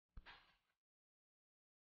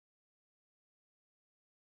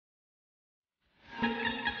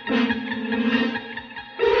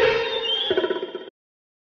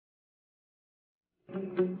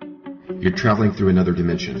You're traveling through another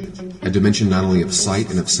dimension, a dimension not only of sight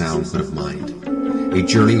and of sound, but of mind. A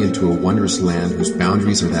journey into a wondrous land whose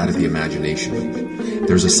boundaries are that of the imagination.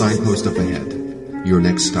 There's a signpost up ahead. Your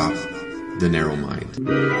next stop, the narrow mind.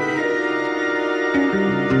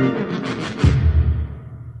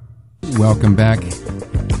 Welcome back,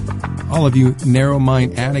 all of you narrow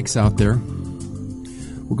mind addicts out there.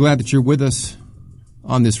 We're glad that you're with us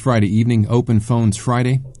on this Friday evening, Open Phones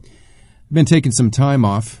Friday. I've been taking some time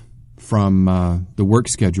off from the work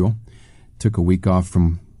schedule. Took a week off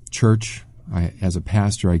from church. As a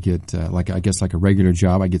pastor, I get like a regular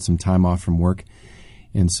job. I get some time off from work,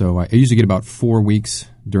 and so I usually get about 4 weeks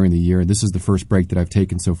during the year. This is the first break that I've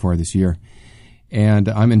taken so far this year, and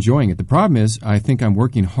I'm enjoying it. The problem is, I think I'm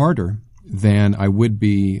working harder than I would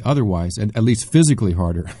be otherwise, at least physically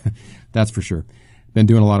harder. That's for sure. Been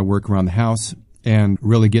doing a lot of work around the house and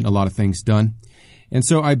really getting a lot of things done. And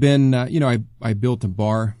so I've been, I built a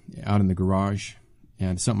bar out in the garage,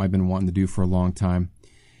 and it's something I've been wanting to do for a long time.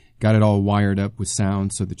 Got it all wired up with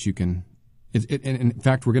sound so that you can, and in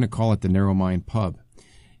fact, we're going to call it the Narrow Mind Pub.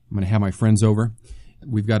 I'm going to have my friends over.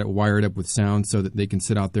 We've got it wired up with sound so that they can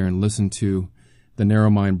sit out there and listen to the Narrow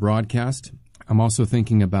Mind broadcast. I'm also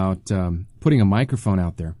thinking about putting a microphone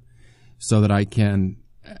out there so that I can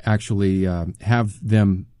actually have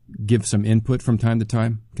them give some input from time to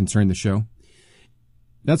time concerning the show.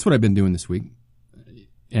 That's what I've been doing this week.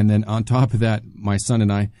 And then on top of that, my son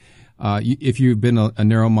and I, if you've been a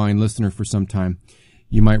Narrow Mind listener for some time,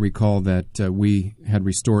 you might recall that we had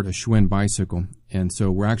restored a Schwinn bicycle. And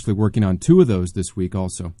so we're actually working on 2 of those this week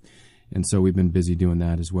also. And so we've been busy doing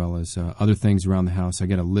that, as well as other things around the house. I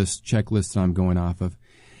got a checklist that I'm going off of.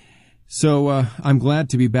 So I'm glad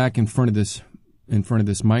to be back in front of this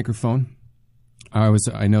microphone.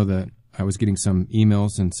 I know that I was getting some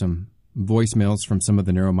emails and some voicemails from some of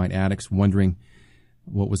the Narrow Mind addicts wondering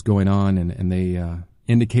what was going on, and they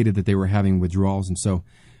indicated that they were having withdrawals. And so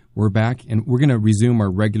we're back, and we're going to resume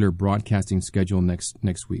our regular broadcasting schedule next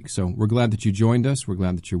week. So we're glad that you joined us. We're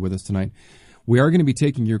glad that you're with us tonight. We are going to be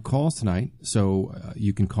taking your calls tonight, so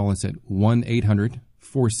you can call us at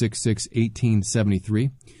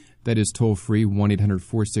 1-800-466-1873. That is toll-free,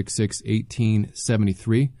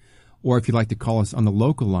 1-800-466-1873. Or if you'd like to call us on the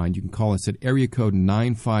local line, you can call us at area code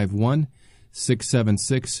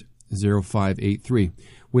 951-676-0583.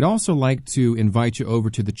 We'd also like to invite you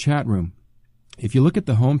over to the chat room. If you look at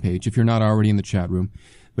the homepage, if you're not already in the chat room,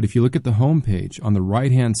 but if you look at the homepage, on the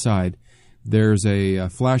right-hand side, there's a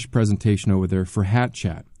flash presentation over there for Hat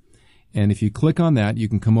Chat. And if you click on that, you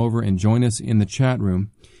can come over and join us in the chat room,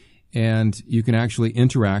 and you can actually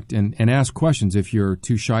interact and ask questions. If you're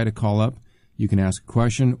too shy to call up, you can ask a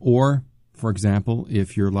question. Or, for example,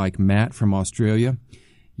 if you're like Matt from Australia,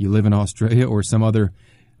 you live in Australia or some other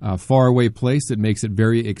faraway place that makes it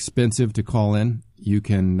very expensive to call in, you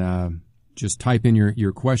can just type in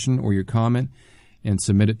your question or your comment and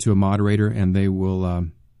submit it to a moderator, and they will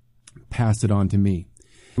pass it on to me.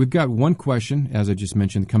 We've got one question, as I just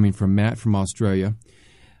mentioned, coming from Matt from Australia.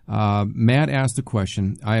 Matt asked the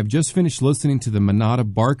question, I have just finished listening to the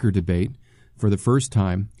Manata-Barker debate for the first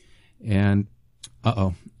time, and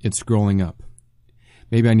it's scrolling up.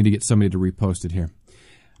 Maybe I need to get somebody to repost it here,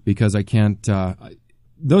 because I can't.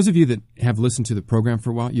 Those of you that have listened to the program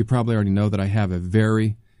for a while, you probably already know that I have a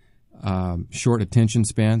very short attention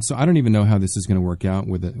span, so I don't even know how this is going to work out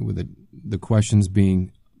with the questions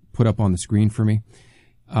being put up on the screen for me.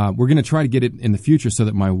 We're going to try to get it in the future so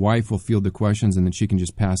that my wife will field the questions and then she can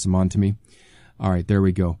just pass them on to me. All right, there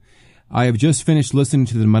we go. I have just finished listening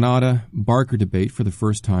to the Manata-Barker debate for the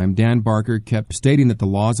first time. Dan Barker kept stating that the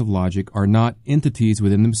laws of logic are not entities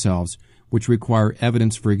within themselves which require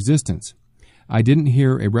evidence for existence. I didn't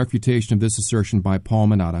hear a refutation of this assertion by Paul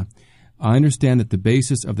Manata. I understand that the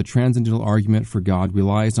basis of the transcendental argument for God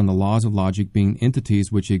relies on the laws of logic being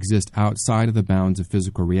entities which exist outside of the bounds of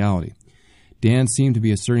physical reality. Dan seemed to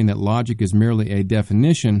be asserting that logic is merely a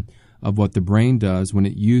definition of what the brain does when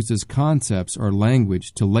it uses concepts or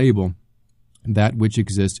language to label that which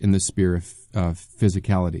exists in the sphere of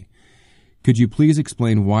physicality. Could you please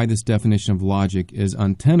explain why this definition of logic is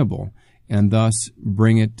untenable and thus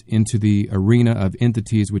bring it into the arena of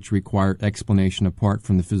entities which require explanation apart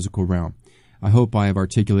from the physical realm? I hope I have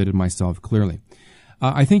articulated myself clearly.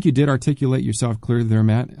 I think you did articulate yourself clearly there,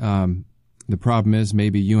 Matt. The problem is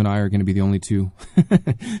maybe you and I are going to be the only two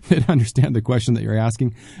that understand the question that you're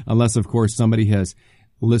asking, unless, of course, somebody has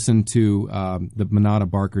listened to the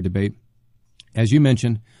Manata-Barker debate. As you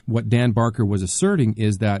mentioned, what Dan Barker was asserting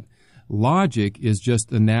is that logic is just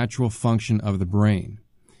the natural function of the brain.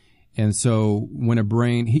 And so when a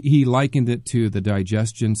brain, he likened it to the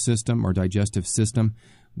digestion system or digestive system.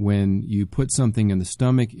 When you put something in the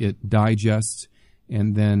stomach, it digests,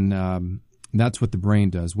 and then that's what the brain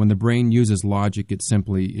does. When the brain uses logic, it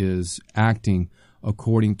simply is acting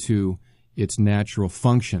according to its natural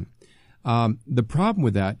function. The problem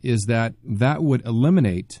with that is that would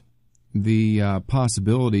eliminate the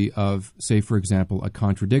possibility of, say, for example, a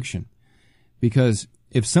contradiction. Because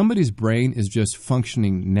if somebody's brain is just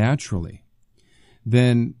functioning naturally,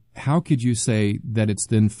 then how could you say that it's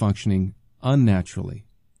then functioning unnaturally?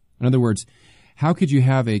 In other words, how could you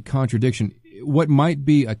have a contradiction? What might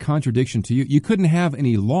be a contradiction to you, you couldn't have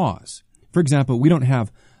any laws. For example, we don't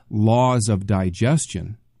have laws of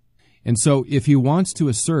digestion. And so if he wants to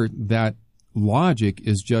assert that logic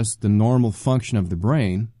is just the normal function of the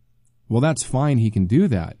brain, well, that's fine, he can do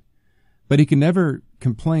that. But he can never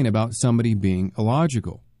complain about somebody being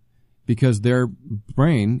illogical, because their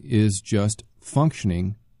brain is just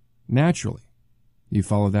functioning naturally. You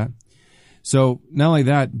follow that? So not only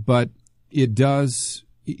that, but it doesn't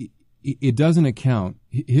account,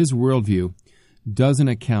 his worldview doesn't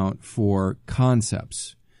account for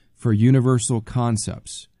concepts, for universal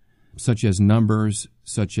concepts, such as numbers,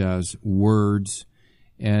 such as words.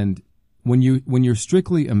 And when you're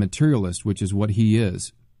strictly a materialist, which is what he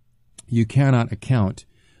is, you cannot account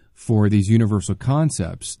for these universal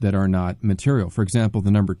concepts that are not material. For example,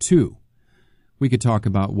 the number 2. We could talk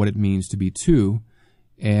about what it means to be 2,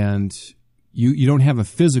 and you don't have a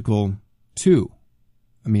physical 2.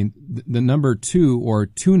 I mean, the number 2, or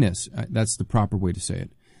two-ness, that's the proper way to say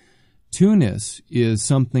it. Two-ness is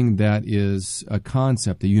something that is a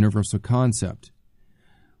concept, a universal concept.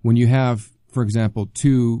 When you have, for example,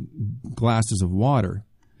 2 glasses of water,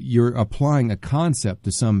 you're applying a concept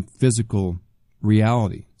to some physical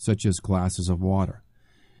reality, such as glasses of water.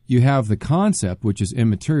 You have the concept, which is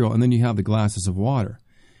immaterial, and then you have the glasses of water.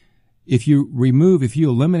 If you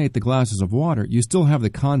eliminate the glasses of water, you still have the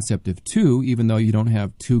concept of 2, even though you don't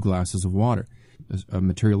have 2 glasses of water. A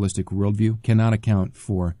materialistic worldview cannot account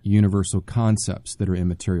for universal concepts that are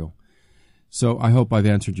immaterial. So I hope I've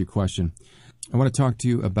answered your question. I want to talk to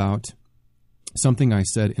you about something I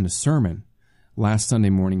said in a sermon last Sunday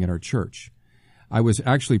morning at our church. I was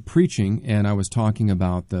actually preaching, and I was talking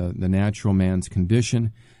about the natural man's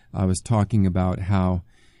condition. I was talking about how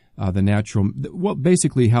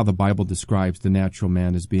basically how the Bible describes the natural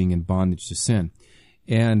man as being in bondage to sin.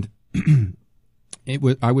 And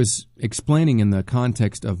I was explaining in the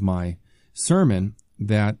context of my sermon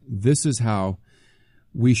that this is how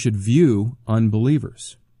we should view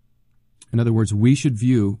unbelievers. In other words, we should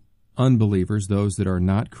view unbelievers, those that are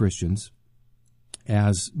not Christians,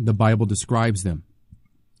 as the Bible describes them.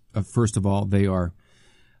 First of all, they're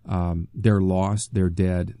lost, they're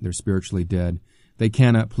dead, they're spiritually dead. They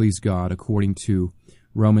cannot please God, according to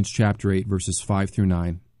Romans chapter 8, verses 5 through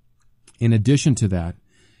 9. In addition to that,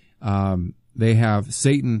 they have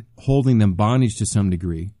Satan holding them bondage to some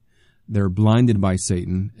degree. They're blinded by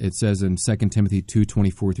Satan. It says in 2 Timothy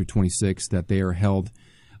 2:24 through 26 that they are held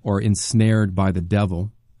or ensnared by the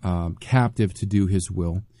devil, captive to do his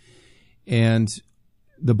will. And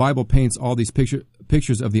the Bible paints all these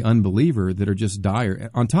pictures of the unbeliever that are just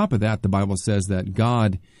dire. On top of that, the Bible says that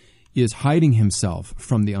God is hiding himself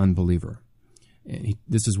from the unbeliever.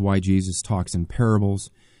 This is why Jesus talks in parables.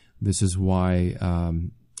 This is why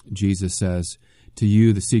Jesus says, to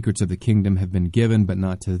you the secrets of the kingdom have been given, but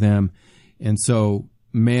not to them. And so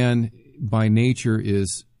man by nature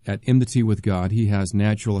is at enmity with God. He has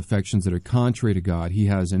natural affections that are contrary to God. He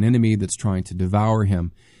has an enemy that's trying to devour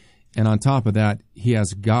him. And on top of that, he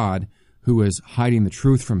has God who is hiding the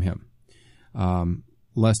truth from him,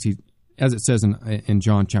 lest he, as it says in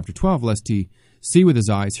John chapter 12, lest he see with his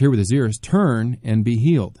eyes, hear with his ears, turn and be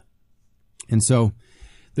healed. And so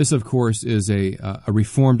this, of course, is a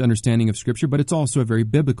reformed understanding of Scripture, but it's also a very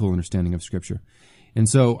biblical understanding of Scripture. And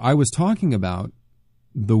so I was talking about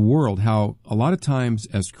the world, how a lot of times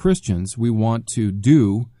as Christians, we want to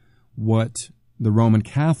do what the Roman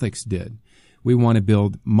Catholics did. We want to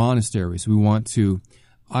build monasteries. We want to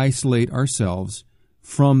isolate ourselves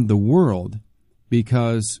from the world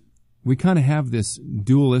because we kind of have this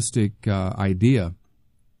dualistic idea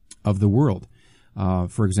of the world.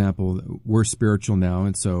 For example, we're spiritual now,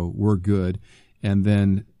 and so we're good. And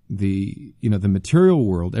then the material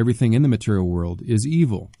world, everything in the material world is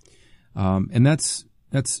evil. And that's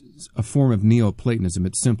a form of Neoplatonism.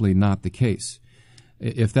 It's simply not the case.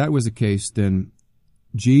 If that was the case, then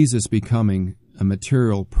Jesus becoming a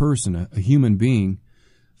material person, a human being,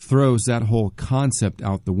 throws that whole concept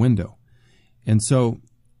out the window. And so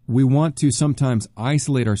we want to sometimes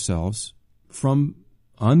isolate ourselves from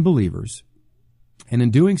unbelievers. And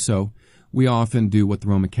in doing so, we often do what the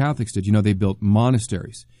Roman Catholics did. They built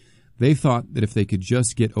monasteries. They thought that if they could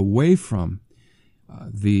just get away from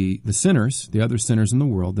the sinners, the other sinners in the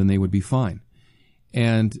world, then they would be fine.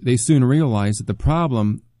 And they soon realized that the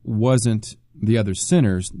problem wasn't the other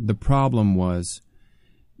sinners. The problem was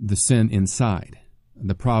the sin inside.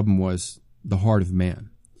 The problem was the heart of man.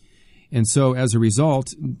 And so as a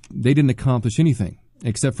result, they didn't accomplish anything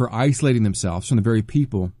except for isolating themselves from the very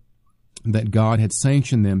people that God had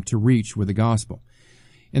sanctioned them to reach with the gospel.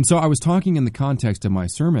 And so I was talking in the context of my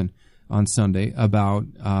sermon on Sunday about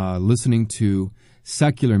listening to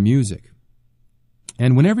secular music.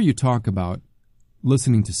 And whenever you talk about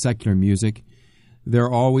listening to secular music, there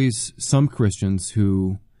are always some Christians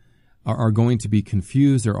who are going to be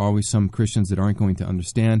confused. There are always some Christians that aren't going to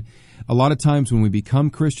understand. A lot of times when we become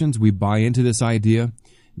Christians, we buy into this idea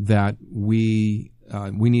that we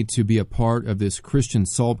need to be a part of this Christian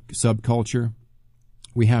subculture.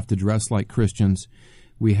 We have to dress like Christians.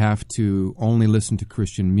 We have to only listen to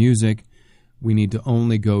Christian music. We need to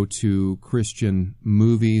only go to Christian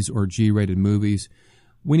movies or G-rated movies.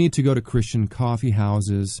 We need to go to Christian coffee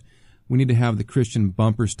houses. We need to have the Christian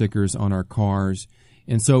bumper stickers on our cars.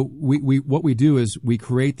 And so what we do is we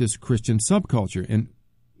create this Christian subculture. And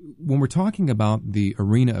when we're talking about the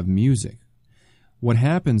arena of music, what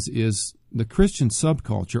happens is the Christian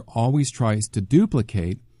subculture always tries to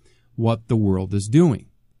duplicate what the world is doing.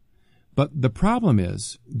 But the problem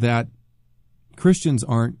is that Christians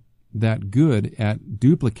aren't that good at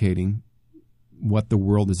duplicating what the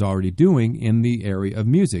world is already doing in the area of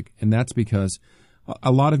music. And that's because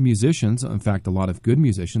a lot of musicians, in fact, a lot of good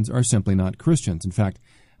musicians, are simply not Christians. In fact,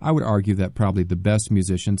 I would argue that probably the best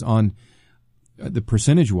musicians on the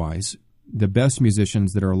percentage-wise, the best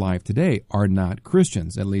musicians that are alive today are not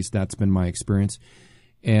Christians. At least that's been my experience.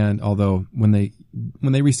 And although when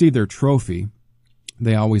they receive their trophy,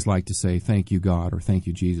 they always like to say, "Thank you, God," or "Thank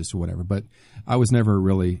you, Jesus," or whatever. But I was never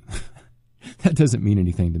really, that doesn't mean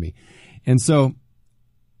anything to me. And so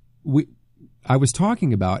I was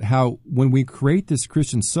talking about how when we create this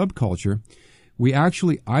Christian subculture, we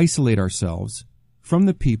actually isolate ourselves from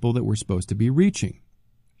the people that we're supposed to be reaching.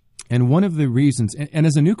 And one of the reasons, and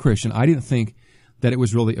as a new Christian, I didn't think that it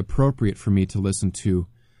was really appropriate for me to listen to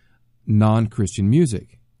non-Christian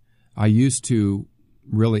music. I used to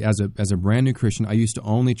really, as a brand new Christian, I used to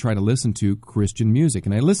only try to listen to Christian music.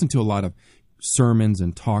 And I listened to a lot of sermons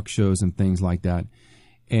and talk shows and things like that.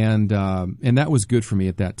 And that was good for me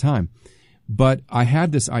at that time. But I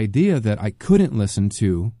had this idea that I couldn't listen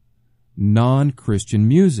to non-Christian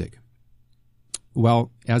music.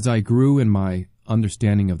 Well, as I grew in my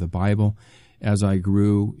understanding of the Bible, as I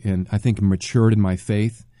grew and I think matured in my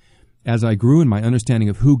faith, as I grew in my understanding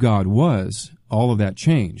of who God was, all of that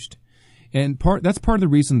changed. And that's part of the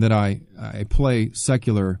reason that I play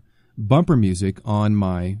secular bumper music on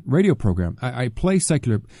my radio program. I play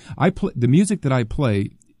secular. The music that I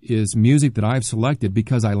play is music that I've selected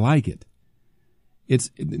because I like it. It's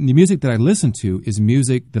the music that I listen to is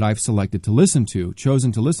music that I've selected to listen to,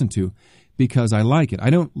 chosen to listen to, because I like it. I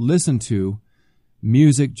don't listen to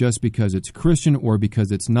music just because it's Christian or because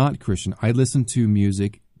it's not Christian. I listen to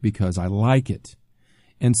music because I like it.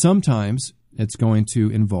 And sometimes it's going to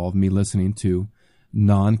involve me listening to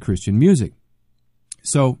non-Christian music.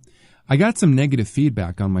 So I got some negative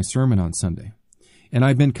feedback on my sermon on Sunday, and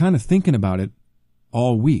I've been kind of thinking about it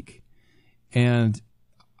all week. And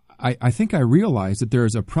I think I realized that there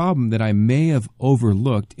is a problem that I may have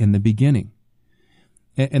overlooked in the beginning.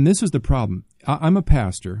 And this is the problem. I'm a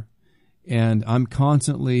pastor, and I'm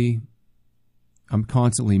constantly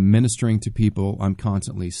ministering to people. I'm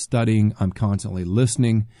constantly studying. I'm constantly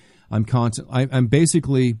listening. I'm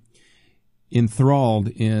basically enthralled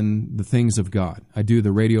in the things of God. I do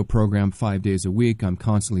the radio program 5 days a week. I'm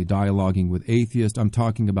constantly dialoguing with atheists. I'm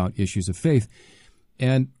talking about issues of faith.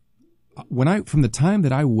 And from the time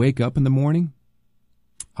that I wake up in the morning,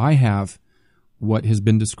 I have what has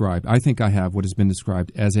been described. I think I have what has been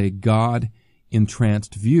described as a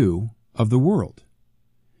God-entranced view of the world.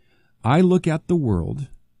 I look at the world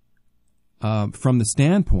from the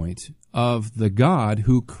standpoint of the God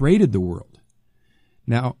who created the world.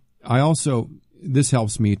 Now, this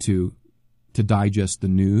helps me to digest the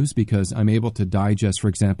news, because I'm able to digest, for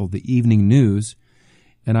example, the evening news,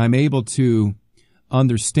 and I'm able to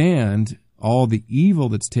understand all the evil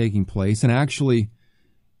that's taking place and actually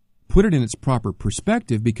put it in its proper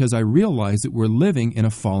perspective, because I realize that we're living in a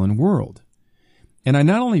fallen world. And I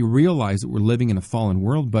not only realize that we're living in a fallen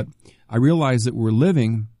world, but I realize that we're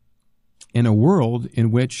living in a world in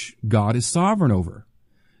which God is sovereign over.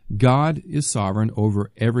 God is sovereign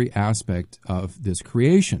over every aspect of this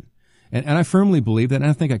creation. And I firmly believe that, and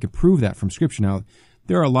I think I could prove that from Scripture. Now,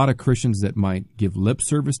 there are a lot of Christians that might give lip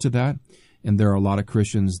service to that, and there are a lot of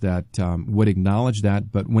Christians that would acknowledge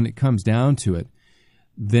that, but when it comes down to it,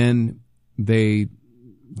 then they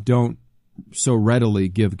don't so readily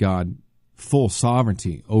give God full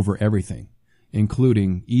sovereignty over everything,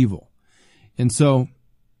 including evil. And so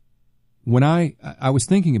when I was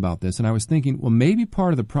thinking about this, and I was thinking, well, maybe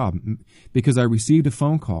part of the problem, because I received a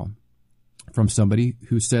phone call from somebody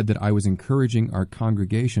who said that I was encouraging our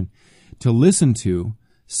congregation to listen to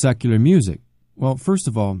secular music. Well, first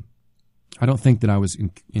of all, I don't think that I was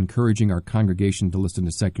encouraging our congregation to listen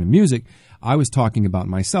to secular music. I was talking about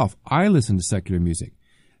myself. I listen to secular music.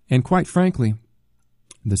 And quite frankly,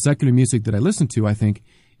 the secular music that I listen to, I think,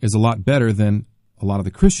 is a lot better than a lot of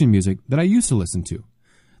the Christian music that I used to listen to.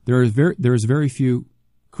 There is very few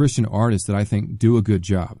Christian artists that I think do a good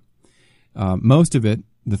job. Most of it,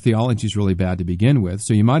 the theology is really bad to begin with,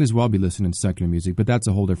 so you might as well be listening to secular music, but that's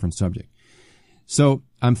a whole different subject. So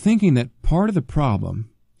I'm thinking that part of the problem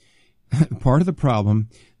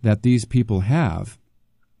that these people have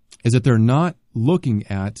is that they're not looking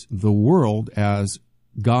at the world as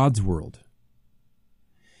God's world.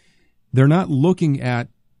 They're not looking at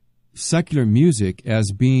secular music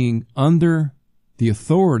as being under the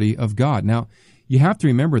authority of God. Now, you have to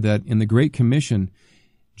remember that in the Great Commission,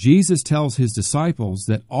 Jesus tells his disciples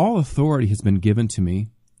that all authority has been given to me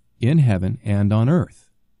in heaven and on earth.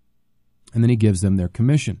 And then he gives them their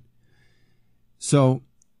commission. So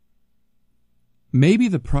maybe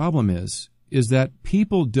the problem is that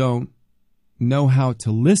people don't know how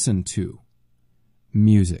to listen to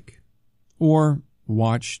music or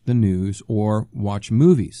watch the news or watch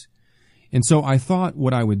movies. And so I thought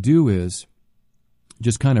what I would do is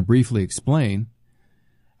just kind of briefly explain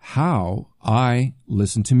how I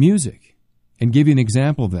listen to music and give you an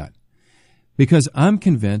example of that. Because I'm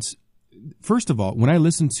convinced, first of all, when I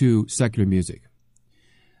listen to secular music,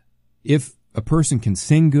 if a person can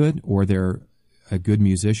sing good or they're a good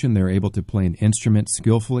musician, they're able to play an instrument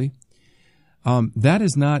skillfully, that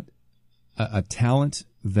is not a talent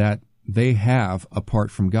that they have apart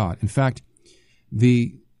from God. In fact,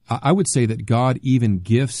 I would say that God even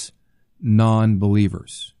gifts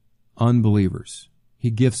non-believers, unbelievers.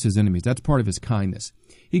 He gifts his enemies. That's part of his kindness.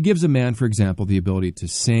 He gives a man, for example, the ability to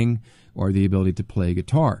sing or the ability to play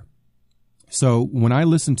guitar. So when I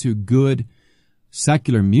listen to good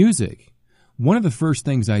secular music, one of the first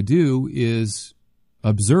things I do is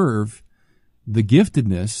observe the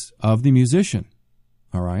giftedness of the musician.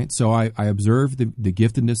 All right? So I observe the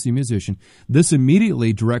giftedness of the musician. This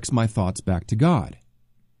immediately directs my thoughts back to God.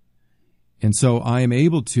 And so I am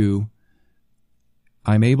able to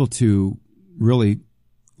really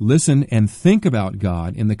listen and think about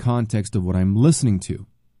God in the context of what I'm listening to.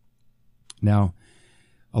 Now,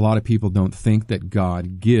 a lot of people don't think that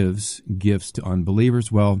God gives gifts to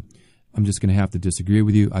unbelievers. Well, I'm just going to have to disagree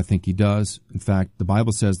with you. I think he does. In fact, the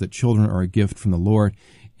Bible says that children are a gift from the Lord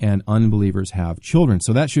and unbelievers have children.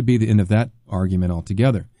 So that should be the end of that argument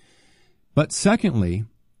altogether. But secondly,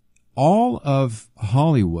 all of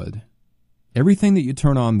Hollywood, everything that you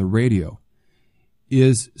turn on the radio,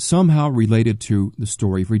 is somehow related to the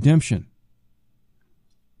story of redemption.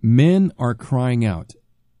 Men are crying out.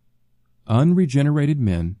 Unregenerated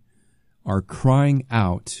men are crying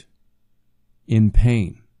out in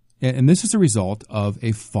pain. And this is a result of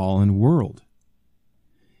a fallen world.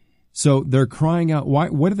 So they're crying out. Why?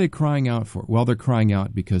 What are they crying out for? Well, they're crying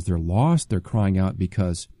out because they're lost. They're crying out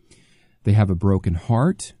because they have a broken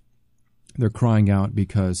heart. They're crying out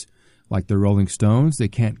because, like the Rolling Stones, they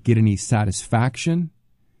can't get any satisfaction.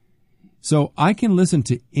 So I can listen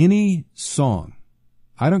to any song.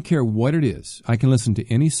 I don't care what it is. I can listen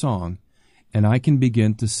to any song, and I can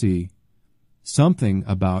begin to see something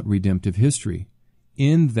about redemptive history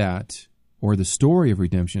in that, or the story of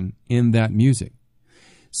redemption in that music.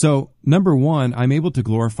 So, number one, I'm able to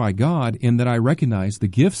glorify God in that I recognize the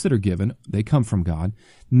gifts that are given, they come from God.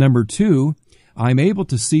 Number two, I'm able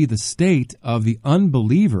to see the state of the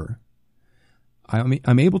unbeliever.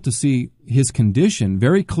 I'm able to see his condition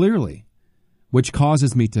very clearly, which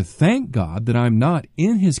causes me to thank God that I'm not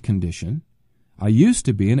in his condition. I used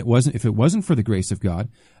to be, and if it wasn't for the grace of God,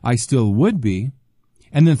 I still would be.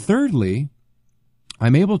 And then thirdly,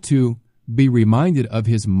 I'm able to be reminded of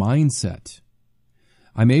his mindset.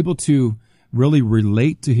 I'm able to really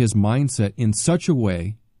relate to his mindset in such a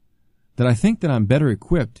way that I think that I'm better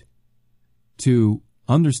equipped to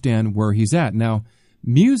understand where he's at. Now,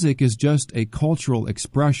 music is just a cultural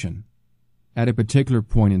expression at a particular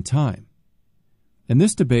point in time. And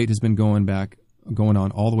this debate has been going back going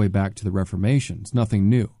on all the way back to the Reformation. It's nothing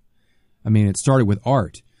new. I mean, it started with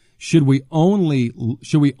art. Should we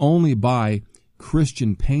only buy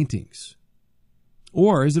Christian paintings?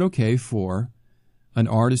 Or is it okay for an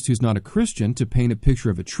artist who's not a Christian to paint a picture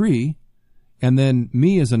of a tree, and then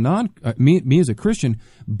me as a Christian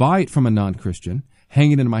buy it from a non-Christian,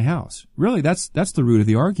 hang it in my house? Really, that's the root of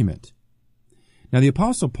the argument. Now, the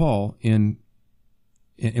Apostle Paul and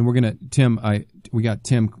we're going to, Tim, we got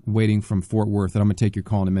Tim waiting from Fort Worth, and I'm going to take your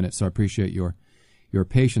call in a minute, so I appreciate your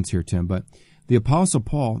patience here, Tim. But the Apostle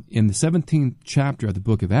Paul, in the 17th chapter of the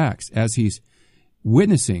book of Acts, as he's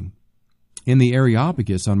witnessing in the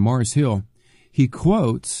Areopagus on Mars Hill, he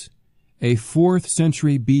quotes a 4th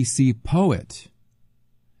century BC poet.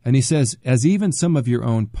 And he says, as even some of your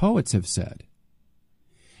own poets have said.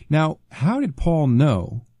 Now, how did Paul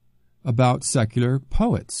know about secular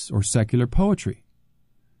poets or secular poetry?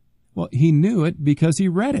 Well, he knew it because he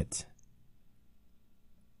read it.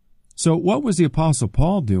 So what was the Apostle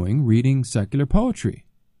Paul doing reading secular poetry?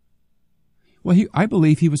 Well, I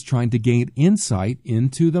believe he was trying to gain insight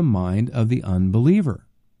into the mind of the unbeliever.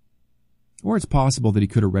 Or it's possible that he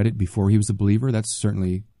could have read it before he was a believer. That's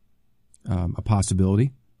certainly a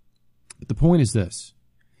possibility. But the point is this.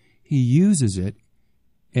 He uses it,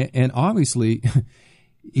 and obviously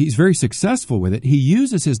he's very successful with it. He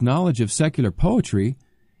uses his knowledge of secular poetry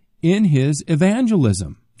in his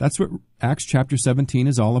evangelism. That's what Acts chapter 17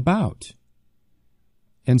 is all about.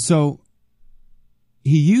 And so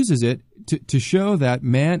he uses it to show that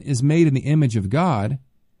man is made in the image of God,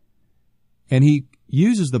 and he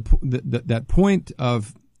uses that point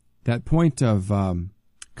of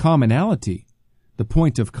commonality, the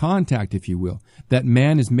point of contact, if you will, that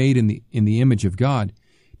man is made in the image of God,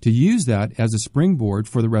 to use that as a springboard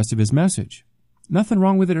for the rest of his message. Nothing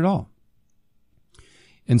wrong with it at all.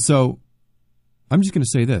 And so I'm just going to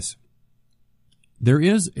say this. There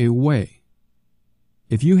is a way.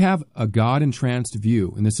 If you have a God-entranced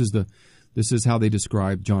view, and this is how they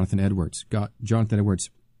describe Jonathan Edwards. Jonathan Edwards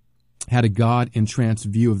had a God-entranced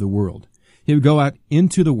view of the world. He would go out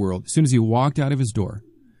into the world as soon as he walked out of his door,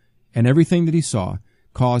 and everything that he saw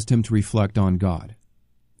caused him to reflect on God.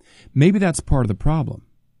 Maybe that's part of the problem.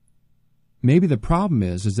 Maybe the problem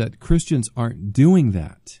is that Christians aren't doing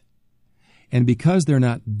that. And because they're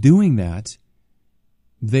not doing that,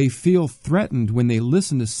 they feel threatened when they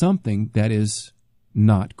listen to something that is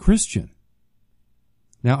not Christian.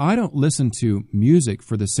 Now, I don't listen to music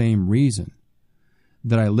for the same reason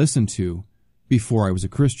that I listened to before I was a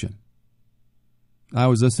Christian. I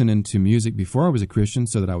was listening to music before I was a Christian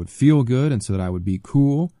so that I would feel good and so that I would be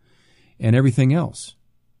cool and everything else.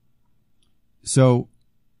 So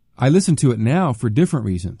I listen to it now for different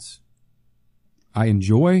reasons. I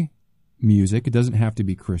enjoy music. It doesn't have to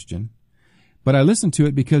be Christian. But I listen to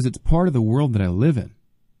it because it's part of the world that I live in.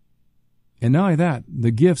 And not only that,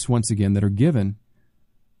 the gifts, once again, that are given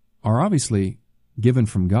are obviously given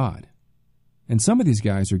from God. And some of these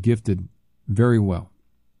guys are gifted very well.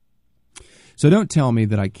 So don't tell me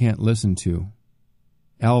that I can't listen to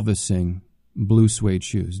Elvis sing Blue Suede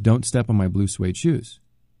Shoes. Don't step on my blue suede shoes.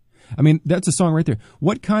 I mean, that's a song right there.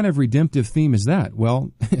 What kind of redemptive theme is that?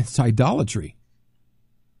 Well, it's idolatry.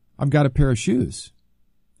 I've got a pair of shoes,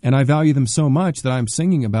 and I value them so much that I'm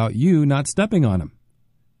singing about you not stepping on them.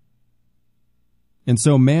 And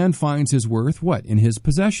so man finds his worth, what? In his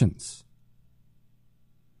possessions.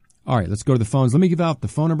 All right, let's go to the phones. Let me give out the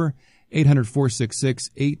phone number,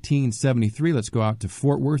 800-466-1873. Let's go out to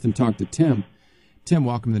Fort Worth and talk to Tim. Tim,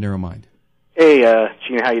 welcome to The Narrow Mind. Hey,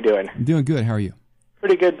 Gene, how you doing? I'm doing good. How are you?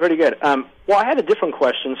 Pretty good, pretty good. Well, I had a different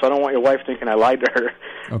question, so I don't want your wife thinking I lied to her.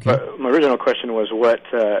 Okay. But my original question was what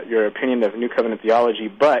your opinion of New Covenant theology,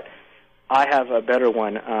 but I have a better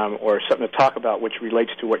one, or something to talk about, which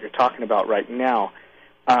relates to what you're talking about right now.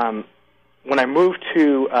 When I moved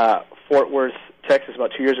to Fort Worth, Texas,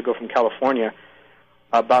 about 2 years ago from California,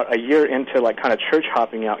 about a year into like kind of church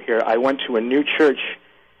hopping out here, I went to a new church,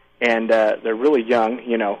 and they're really young,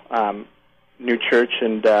 new church,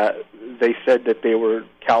 and they said that they were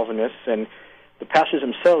Calvinists, and the pastors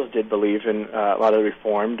themselves did believe in a lot of the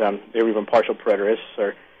Reformed. They were even partial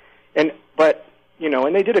preterists, and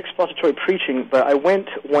they did expository preaching. But I went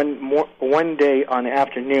one day on the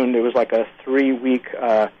afternoon. There was like a 3-week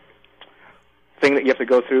thing that you have to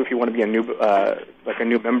go through if you want to be a new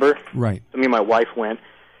member. Right. So me and my wife went,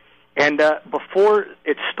 and before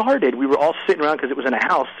it started, we were all sitting around because it was in a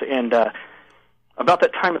house, and about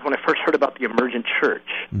that time is when I first heard about the emergent church.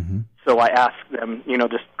 Mm-hmm. So I asked them,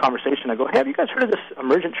 this conversation. I go, hey, have you guys heard of this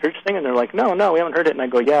emergent church thing? And they're like, no, we haven't heard it. And I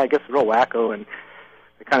go, yeah, I guess they're all wacko. And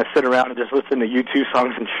they kind of sit around and just listen to U2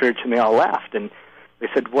 songs in church, and they all laughed. And they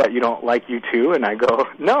said, what, you don't like U2? And I go,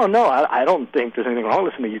 no, I don't think there's anything wrong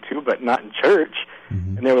with listening to U2, but not in church.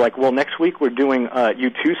 Mm-hmm. And they were like, well, next week we're doing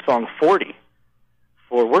U2 song 40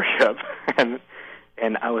 for worship.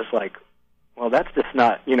 And I was like, well, that's just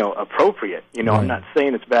not, appropriate. Right. I'm not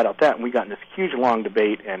saying it's bad about that. And we got in this huge, long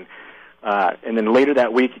debate, and then later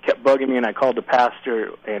that week he kept bugging me, and I called the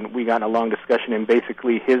pastor, and we got in a long discussion, and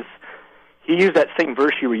basically he used that same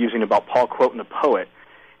verse you were using about Paul quoting the poet,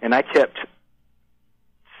 and I kept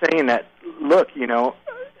saying that, look,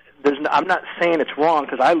 I'm not saying it's wrong,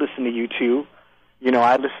 because I listen to U2,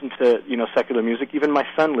 I listen to, secular music, even my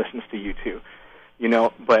son listens to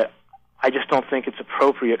U2, but I just don't think it's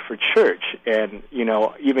appropriate for church. And,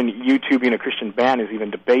 even U2 being a Christian band is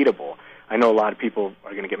even debatable. I know a lot of people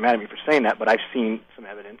are going to get mad at me for saying that, but I've seen some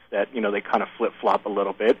evidence that, they kind of flip-flop a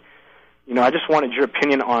little bit. I just wanted your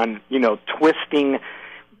opinion on, twisting,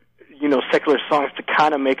 secular songs to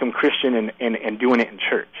kind of make them Christian and doing it in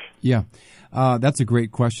church. Yeah, that's a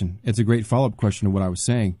great question. It's a great follow-up question to what I was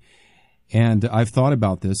saying. And I've thought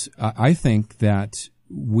about this. I think that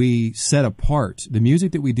we set apart. The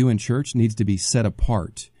music that we do in church needs to be set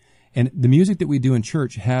apart. And the music that we do in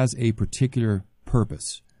church has a particular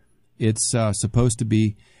purpose. It's supposed to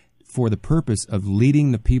be for the purpose of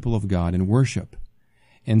leading the people of God in worship.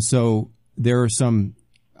 And so there are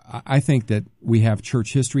I think that we have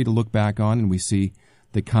church history to look back on, and we see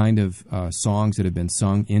the kind of songs that have been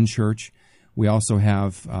sung in church. We also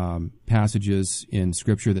have passages in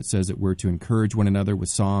Scripture that says that we're to encourage one another with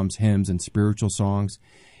psalms, hymns, and spiritual songs.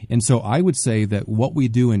 And so I would say that what we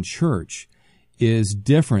do in church is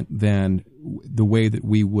different than the way that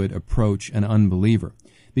we would approach an unbeliever.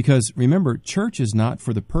 Because remember, church is not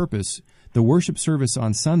for the purpose. The worship service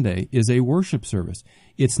on Sunday is a worship service.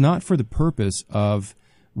 It's not for the purpose of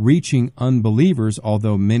reaching unbelievers,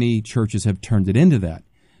 although many churches have turned it into that.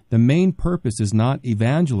 The main purpose is not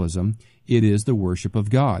evangelism. It is the worship of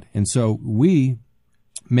God. And so we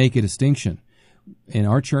make a distinction. In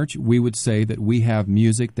our church, we would say that we have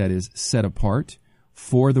music that is set apart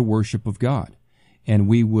for the worship of God. And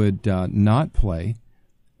we would not play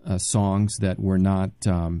songs that were not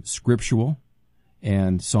scriptural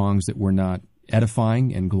and songs that were not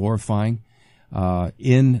edifying and glorifying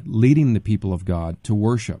in leading the people of God to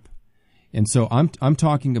worship. And so I'm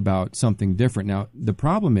talking about something different. Now, the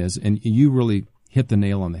problem is, and you really hit the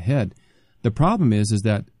nail on the head, the problem is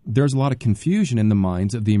that there's a lot of confusion in the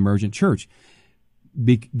minds of the emergent church.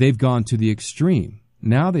 They've gone to the extreme.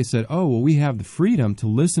 Now they said, oh, well, we have the freedom to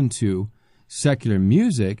listen to secular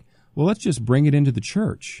music. Well, let's just bring it into the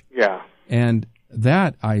church. Yeah. And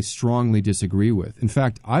that I strongly disagree with. In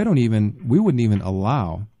fact, we would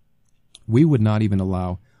not even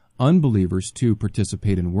allow unbelievers to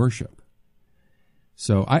participate in worship.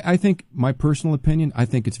 So I think, my personal opinion, I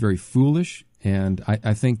think it's very foolish, and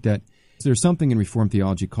I think that there's something in Reformed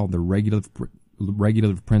theology called the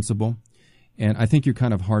regulative principle, and I think you're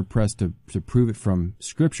kind of hard-pressed to prove it from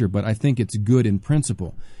Scripture, but I think it's good in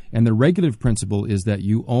principle. And the regulative principle is that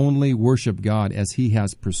you only worship God as He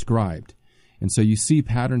has prescribed. And so you see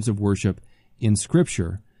patterns of worship in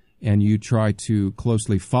Scripture, and you try to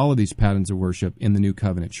closely follow these patterns of worship in the New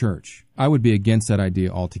Covenant Church. I would be against that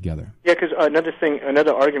idea altogether. Yeah, because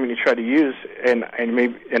another argument you try to use, and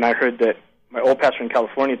I heard that my old pastor in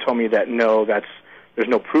California told me that there's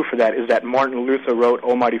no proof for that, is that Martin Luther wrote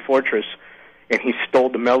O Mighty Fortress, and he stole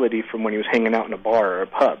the melody from when he was hanging out in a bar or a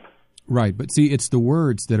pub. Right, but see, it's the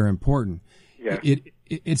words that are important. Yeah.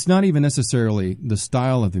 It's not even necessarily the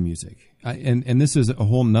style of the music. And this is a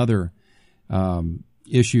whole nother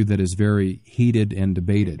issue that is very heated and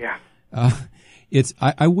debated. Yeah.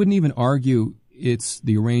 I wouldn't even argue it's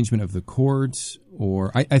the arrangement of the chords,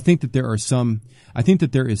 or I think that there is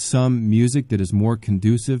some music that is more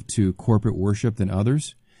conducive to corporate worship than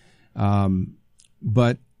others.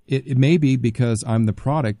 But it may be because I'm the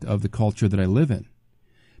product of the culture that I live in.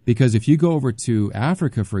 Because if you go over to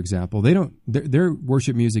Africa, for example, their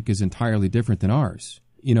worship music is entirely different than ours.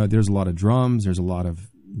 There's a lot of drums, there's a lot of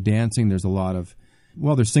dancing, there's a lot of,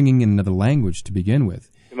 they're singing in another language to begin with.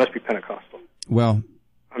 It must be Pentecostal. Well,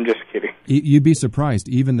 I'm just kidding. You'd be surprised.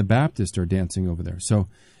 Even the Baptists are dancing over there. So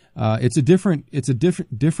it's a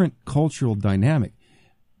different cultural dynamic.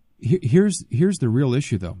 Here's the real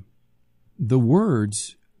issue, though. The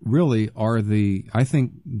words really are the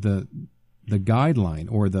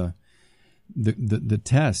guideline, or the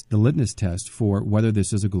test, the litmus test for whether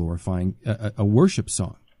this is a glorifying, a worship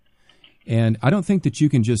song. And I don't think that you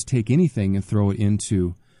can just take anything and throw it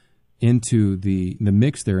into the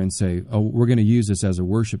mix there and say, oh, we're going to use this as a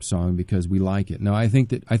worship song because we like it. No, I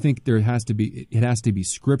think it has to be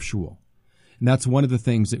scriptural. And that's one of the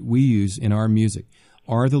things that we use in our music.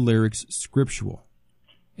 are the lyrics scriptural?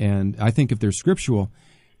 And I think if they're scriptural,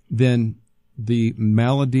 then the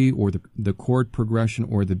melody or the chord progression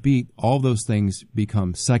or the beat, all those things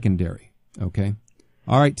become secondary. Okay?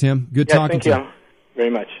 All right, Tim. Good talking to you. Thank you very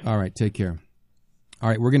much. All right, take care. All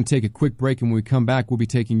right, we're going to take a quick break, and when we come back, we'll be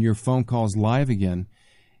taking your phone calls live again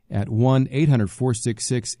at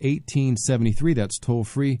 1-800-466-1873. That's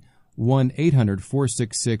toll-free,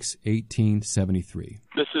 1-800-466-1873.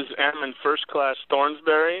 This is Airman First Class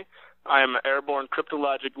Thornsberry. I am an airborne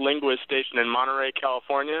cryptologic linguist stationed in Monterey,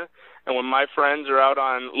 California, and when my friends are out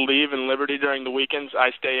on leave and liberty during the weekends, I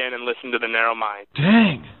stay in and listen to The Narrow Mind.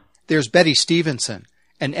 Dang! There's Betty Stevenson,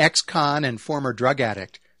 an ex-con and former drug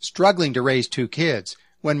addict, struggling to raise 2 kids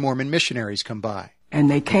when Mormon missionaries come by. And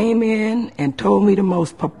they came in and told me the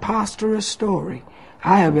most preposterous story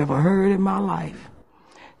I have ever heard in my life.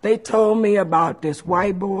 They told me about this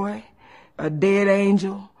white boy, a dead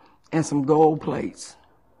angel, and some gold plates.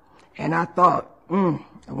 And I thought, I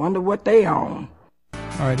wonder what they own.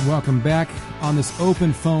 All right, welcome back on this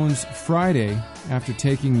Open Phones Friday. After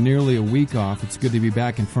taking nearly a week off, it's good to be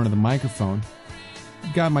back in front of the microphone.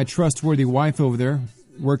 Got my trustworthy wife over there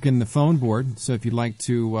working the phone board, so if you'd like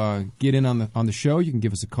to get in on the show, you can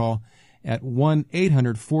give us a call at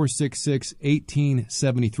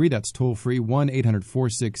 1-800-466-1873. That's toll-free,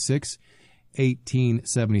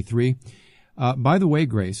 1-800-466-1873. By the way,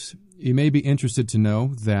 Grace, you may be interested to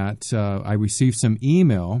know that I received some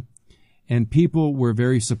email, and people were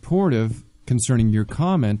very supportive concerning your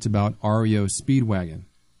comment about REO Speedwagon.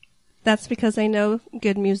 That's because I know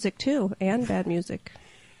good music, too, and bad music.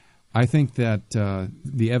 I think that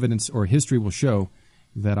the evidence or history will show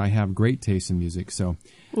that I have great taste in music. So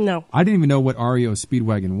no, I didn't even know what REO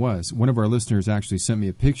Speedwagon was. One of our listeners actually sent me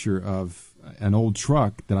a picture of an old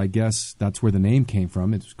truck that I guess that's where the name came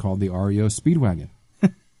from. It's called the REO Speedwagon.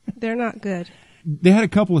 They're not good. They had a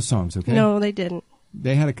couple of songs, okay? No, they didn't.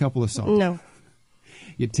 They had a couple of songs. No.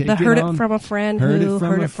 You take the it Heard on, It From a Friend heard Who, it from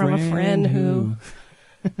Heard a It From a Friend Who.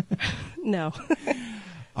 No.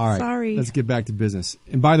 All right, sorry. Let's get back to business.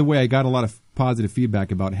 And by the way, I got a lot of positive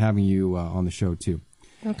feedback about having you on the show, too.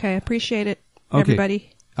 Okay, I appreciate it, okay.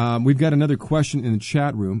 everybody. We've got another question in the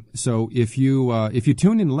chat room. So if you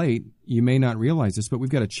tune in late, you may not realize this, but we've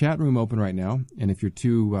got a chat room open right now. And if you're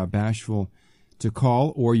too bashful to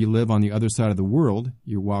call or you live on the other side of the world,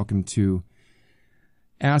 you're welcome to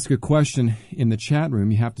ask a question in the chat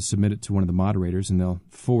room. You have to submit it to one of the moderators, and they'll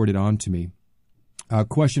forward it on to me. A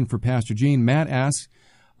question for Pastor Gene. Matt asks,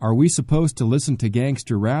 are we supposed to listen to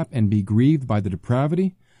gangster rap and be grieved by the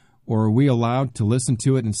depravity? Or are we allowed to listen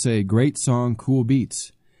to it and say, great song, cool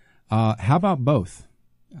beats? How about both?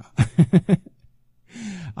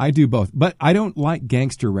 I do both. But I don't like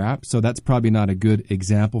gangster rap, so that's probably not a good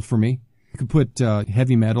example for me. You could put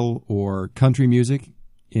heavy metal or country music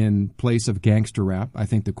in place of gangster rap. I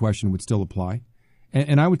think the question would still apply.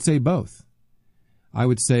 And I would say both. I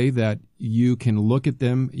would say that you can look at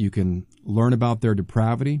them, you can learn about their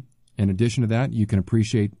depravity. In addition to that, you can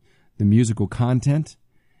appreciate the musical content.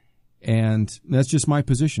 And that's just my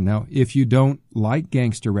position. Now, if you don't like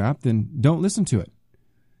gangster rap, then don't listen to it.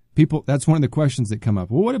 People, that's one of the questions that come up.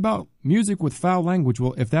 Well, what about music with foul language?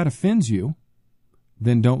 Well, if that offends you,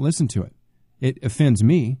 then don't listen to it. It offends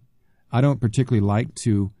me. I don't particularly like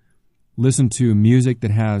to listen to music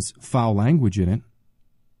that has foul language in it.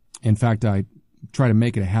 In fact, I try to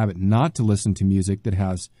make it a habit not to listen to music that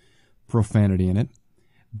has profanity in it.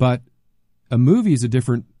 But a movie is a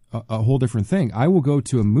whole different thing. I will go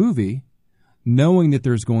to a movie knowing that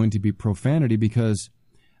there's going to be profanity because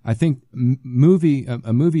I think a movie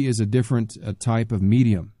is a different type of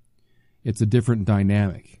medium. It's a different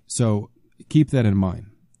dynamic. So keep that in mind.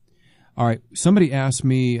 All right, somebody asked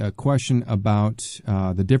me a question about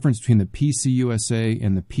the difference between the PCUSA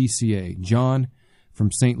and the PCA. John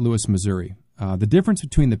from St. Louis, Missouri. The difference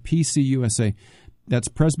between the PCUSA, that's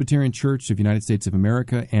Presbyterian Church of the United States of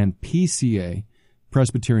America, and PCA,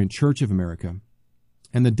 Presbyterian Church of America.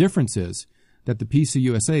 And the difference is that the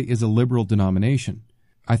PCUSA is a liberal denomination.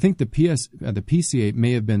 I think the PCA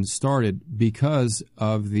may have been started because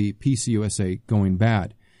of the PCUSA going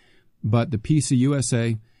bad. But the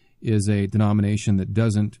PCUSA is a denomination that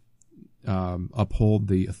doesn't uphold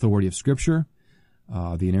the authority of Scripture,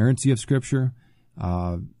 the inerrancy of Scripture.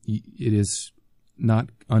 It is not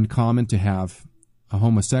uncommon to have a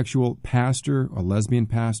homosexual pastor, a lesbian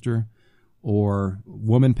pastor, or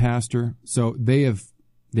woman pastor. So they have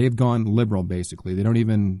gone liberal, basically. They don't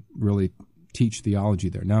even really teach theology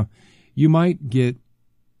there. Now, you might get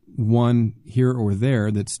one here or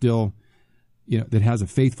there that's still, that has a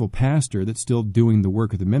faithful pastor that's still doing the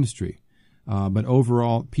work of the ministry. But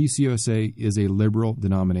overall, PCUSA is a liberal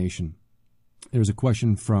denomination. There's a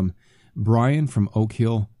question from Brian from Oak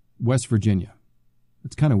Hill, West Virginia.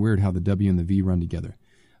 It's kind of weird how the W and the V run together.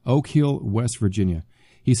 Oak Hill, West Virginia.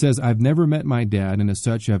 He says, I've never met my dad, and as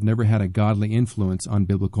such, I've never had a godly influence on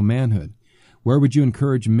biblical manhood. Where would you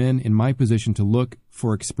encourage men in my position to look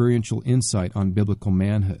for experiential insight on biblical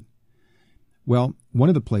manhood? Well, one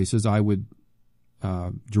of the places I would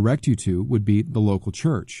direct you to would be the local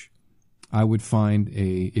church. I would find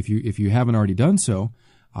if you haven't already done so,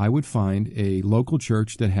 I would find a local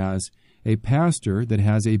church that has a pastor that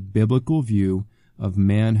has a biblical view of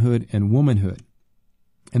manhood and womanhood.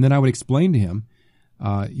 And then I would explain to him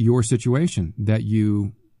your situation, that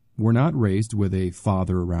you were not raised with a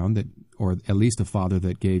father around, or at least a father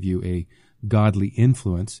that gave you a godly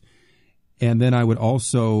influence. And then I would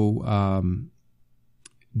also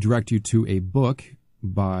direct you to a book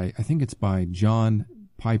I think it's by John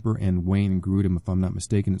Piper and Wayne Grudem, if I'm not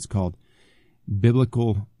mistaken. It's called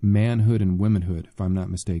Biblical Manhood and Womanhood, if I'm not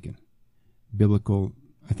mistaken. I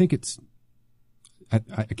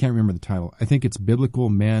can't remember the title. I think it's Biblical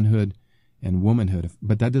Manhood and Womanhood,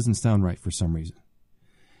 but that doesn't sound right for some reason.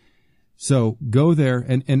 So go there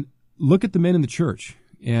and look at the men in the church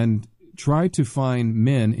and try to find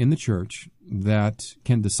men in the church that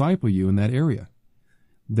can disciple you in that area,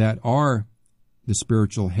 that are the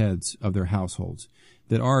spiritual heads of their households,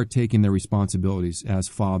 that are taking their responsibilities as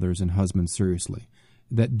fathers and husbands seriously,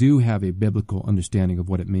 that do have a biblical understanding of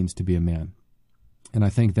what it means to be a man. And I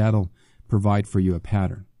think that'll provide for you a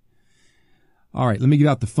pattern. All right, let me give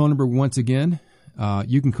out the phone number once again.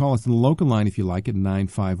 You can call us on the local line if you like at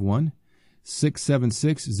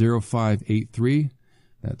 951-676-0583.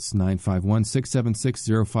 That's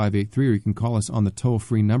 951-676-0583. Or you can call us on the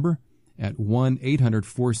toll-free number at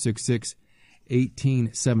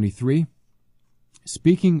 1-800-466-1873.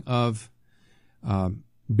 Speaking of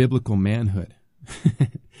biblical manhood,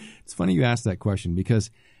 it's funny you asked that question because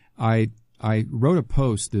I wrote a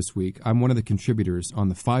post this week. I'm one of the contributors on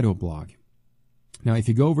the Fido blog. Now, if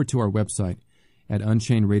you go over to our website at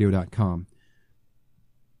unchainedradio.com,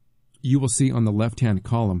 you will see on the left-hand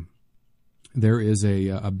column there is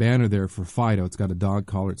a banner there for Fido. It's got a dog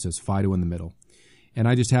collar. It says Fido in the middle. And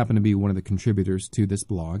I just happen to be one of the contributors to this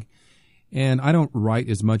blog. And I don't write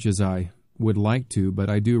as much as I would like to, but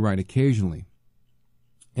I do write occasionally.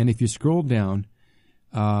 And if you scroll down,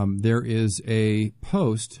 there is a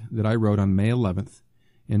post that I wrote on May 11th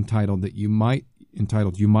entitled You Might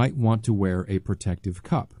Want to Wear a Protective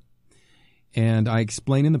Cup. And I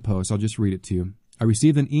explain in the post, I'll just read it to you. I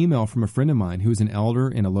received an email from a friend of mine who is an elder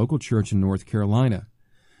in a local church in North Carolina.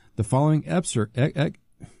 The following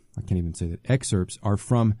excerpts are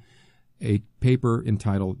from a paper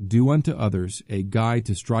entitled Do Unto Others, A Guide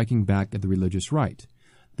to Striking Back at the Religious Right.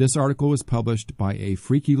 This article was published by a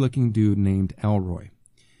freaky-looking dude named Elroy.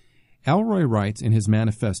 Elroy writes in his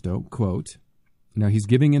manifesto, quote, now he's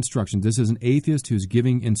giving instructions. This is an atheist who's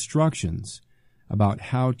giving instructions about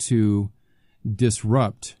how to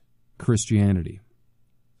disrupt Christianity.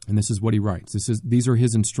 And this is what he writes. These are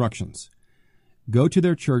his instructions. Go to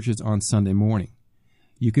their churches on Sunday morning.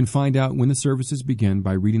 You can find out when the services begin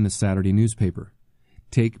by reading the Saturday newspaper.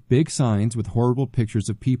 Take big signs with horrible pictures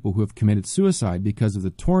of people who have committed suicide because of the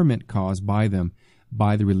torment caused by them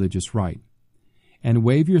by the religious right. And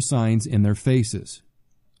wave your signs in their faces.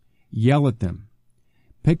 Yell at them.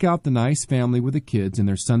 Pick out the nice family with the kids in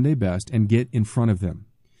their Sunday best and get in front of them.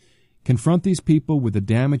 Confront these people with the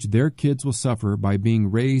damage their kids will suffer by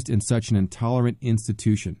being raised in such an intolerant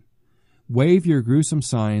institution. Wave your gruesome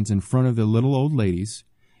signs in front of the little old ladies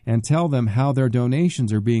and tell them how their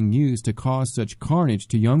donations are being used to cause such carnage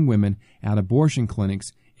to young women at abortion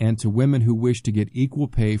clinics and to women who wish to get equal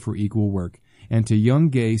pay for equal work and to young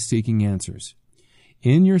gays seeking answers.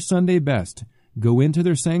 In your Sunday best, go into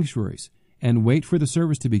their sanctuaries and wait for the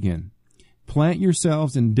service to begin. Plant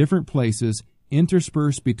yourselves in different places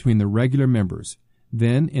interspersed between the regular members.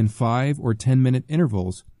 Then, in 5 or 10-minute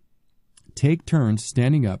intervals, take turns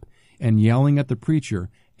standing up and yelling at the preacher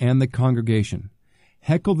and the congregation.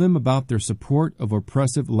 Heckle them about their support of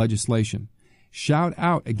oppressive legislation. Shout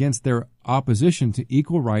out against their opposition to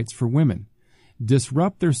equal rights for women.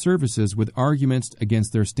 Disrupt their services with arguments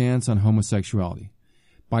against their stance on homosexuality.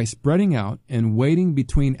 By spreading out and waiting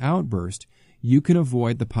between outbursts, you can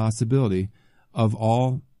avoid the possibility of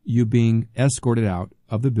all you being escorted out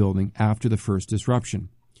of the building after the first disruption.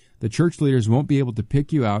 The church leaders won't be able to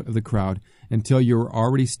pick you out of the crowd until you are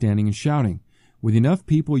already standing and shouting. With enough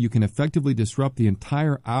people, you can effectively disrupt the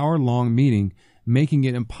entire hour-long meeting, making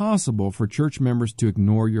it impossible for church members to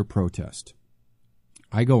ignore your protest.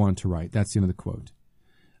 I go on to write, that's the end of the quote.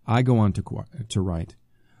 I go on to write,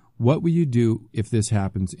 what will you do if this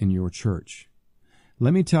happens in your church?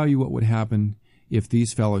 Let me tell you what would happen if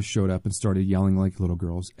these fellows showed up and started yelling like little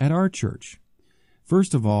girls at our church.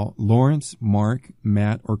 First of all, Lawrence, Mark,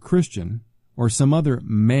 Matt, or Christian, or some other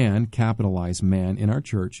man, capitalized man, in our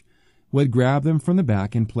church, would grab them from the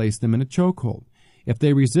back and place them in a chokehold. If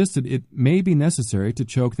they resisted, it may be necessary to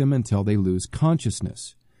choke them until they lose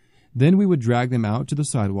consciousness. Then we would drag them out to the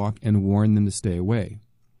sidewalk and warn them to stay away.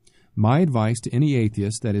 My advice to any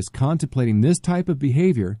atheist that is contemplating this type of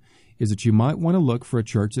behavior is that you might want to look for a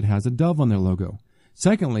church that has a dove on their logo.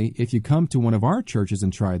 Secondly, if you come to one of our churches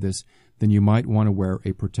and try this, then you might want to wear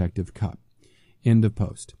a protective cup. End of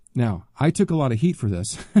post. Now, I took a lot of heat for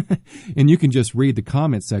this, and you can just read the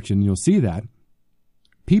comment section and you'll see that.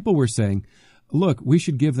 People were saying, look, we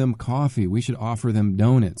should give them coffee. We should offer them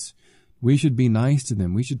donuts. We should be nice to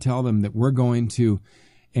them. We should tell them that we're going to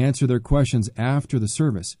answer their questions after the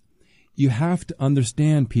service. You have to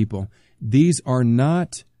understand, people, these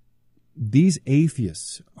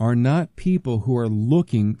atheists are not people who are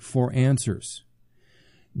looking for answers.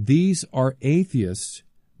 These are atheists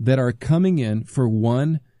that are coming in for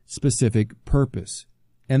one specific purpose.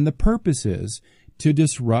 And the purpose is to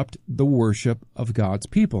disrupt the worship of God's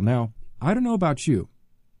people. Now, I don't know about you,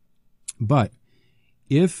 but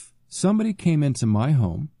if somebody came into my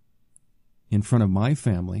home in front of my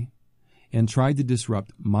family and tried to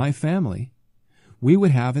disrupt my family, we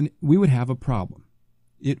would have a problem.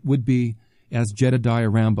 It would be, as Jedediah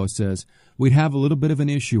Rambo says, we'd have a little bit of an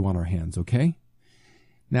issue on our hands, okay?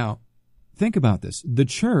 Now, think about this. The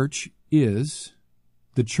church is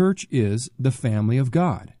the family of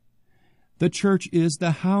God. The church is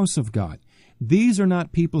the house of God. These are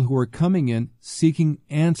not people who are coming in seeking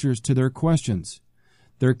answers to their questions.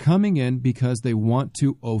 They're coming in because they want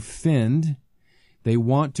to offend, they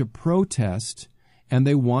want to protest, and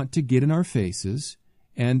they want to get in our faces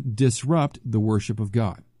and disrupt the worship of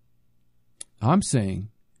God. I'm saying,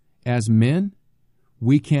 as men,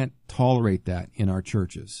 we can't tolerate that in our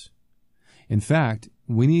churches. In fact,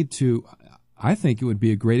 we need to, I think it would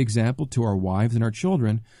be a great example to our wives and our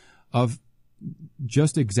children of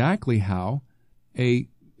just exactly how a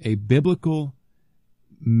biblical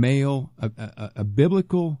male, a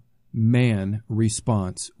biblical man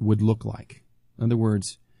response would look like. In other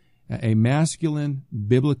words, a masculine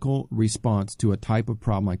biblical response to a type of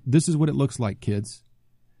problem. Like, this is what it looks like, kids.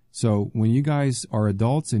 So when you guys are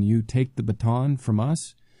adults and you take the baton from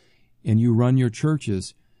us and you run your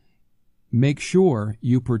churches, make sure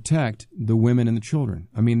you protect the women and the children.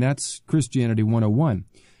 I mean, that's Christianity 101.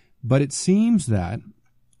 But it seems that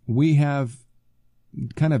we have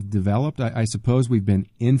kind of developed, I suppose we've been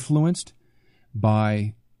influenced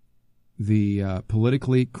by the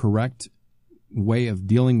politically correct way of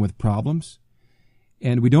dealing with problems.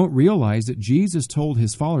 And we don't realize that Jesus told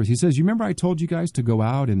his followers, he says, you remember I told you guys to go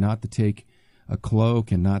out and not to take a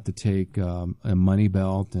cloak and not to take a money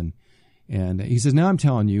belt. And he says, now I'm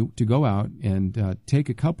telling you to go out and take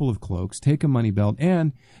a couple of cloaks, take a money belt,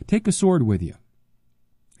 and take a sword with you.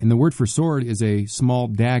 And the word for sword is a small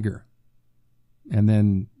dagger. And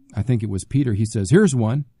then I think it was Peter, he says, here's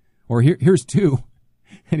one, or here's two.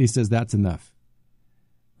 And he says, that's enough.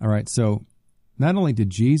 All right, so not only did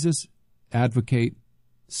Jesus advocate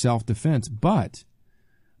self-defense, but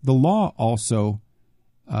the law also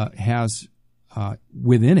has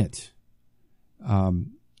within it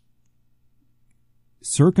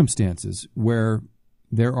circumstances where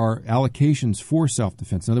there are allocations for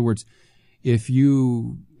self-defense. In other words, if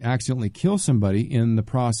you accidentally kill somebody in the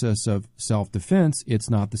process of self-defense, it's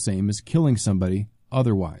not the same as killing somebody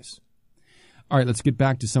otherwise. All right, let's get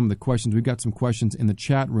back to some of the questions. We've got some questions in the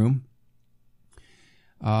chat room.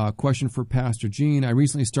 Question for Pastor Gene. I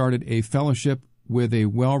recently started a fellowship with a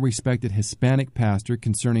well-respected Hispanic pastor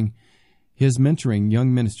concerning his mentoring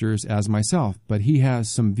young ministers as myself, but he has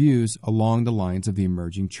some views along the lines of the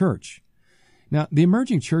emerging church. Now, the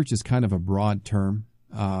emerging church is kind of a broad term.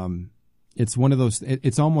 It's one of those,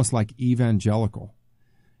 it's almost like evangelical.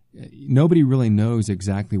 Nobody really knows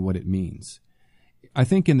exactly what it means. I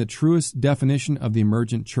think in the truest definition of the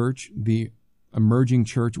emerging church,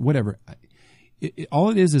 whatever, all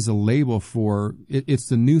it is a label for, it's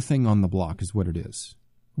the new thing on the block is what it is.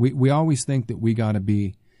 We always think that we got to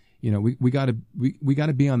be, we got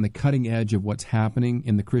to be on the cutting edge of what's happening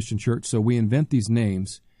in the Christian church. So we invent these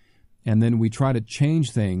names, and then we try to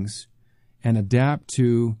change things and adapt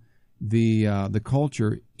to the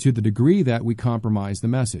culture to the degree that we compromise the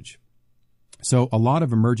message. So a lot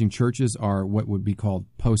of emerging churches are what would be called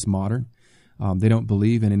postmodern. They don't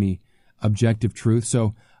believe in any objective truth.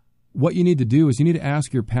 So what you need to do is you need to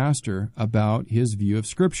ask your pastor about his view of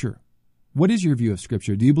Scripture. What is your view of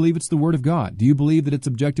Scripture? Do you believe it's the Word of God? Do you believe that it's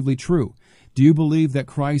objectively true? Do you believe that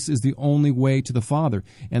Christ is the only way to the Father,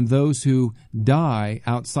 and those who die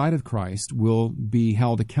outside of Christ will be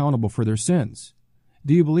held accountable for their sins?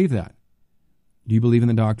 Do you believe that? Do you believe in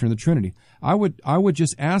the doctrine of the Trinity? I would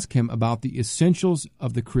just ask him about the essentials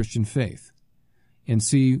of the Christian faith and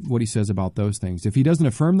see what he says about those things. If he doesn't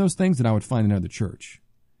affirm those things, then I would find another church,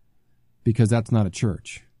 because that's not a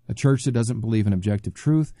church. A church that doesn't believe in objective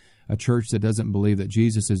truth, a church that doesn't believe that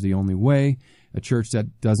Jesus is the only way, a church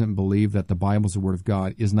that doesn't believe that the Bible is the Word of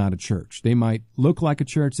God is not a church. They might look like a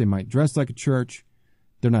church, they might dress like a church,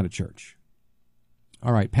 they're not a church.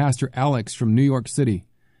 All right, Pastor Alex from New York City.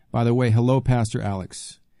 By the way, hello, Pastor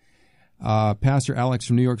Alex. Pastor Alex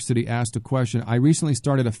from New York City asked a question. I recently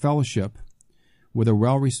started a fellowship with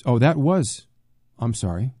a I'm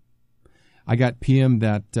sorry. I got PM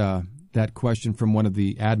that question from one of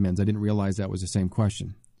the admins. I didn't realize that was the same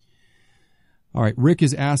question. All right, Rick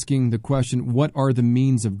is asking the question, what are the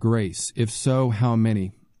means of grace? If so, how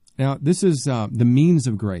many? Now, this is the means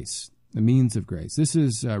of grace. The means of grace. This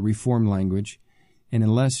is Reformed language, and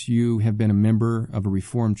unless you have been a member of a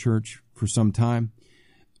Reformed church for some time,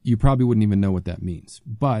 you probably wouldn't even know what that means.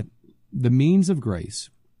 But the means of grace,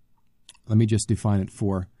 let me just define it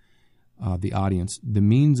for the audience. The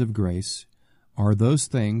means of grace are those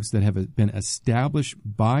things that have been established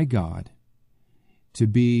by God to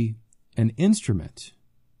be an instrument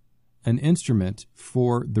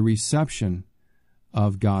for the reception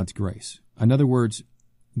of God's grace. In other words,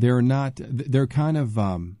 they're kind of,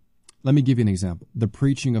 let me give you an example. The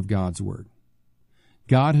preaching of God's Word.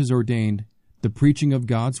 God has ordained the preaching of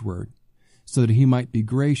God's Word so that He might be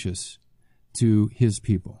gracious to His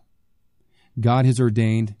people. God has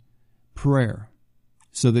ordained prayer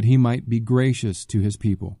so that He might be gracious to His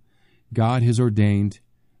people. God has ordained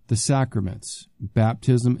the sacraments,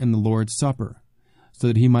 baptism and the Lord's Supper, so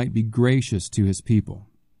that He might be gracious to His people.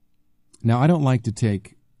 Now, I don't like to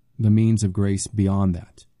take the means of grace beyond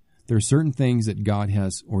that. There are certain things that God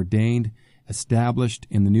has ordained, established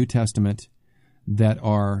in the New Testament that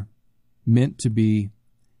are meant to be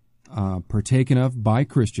partaken of by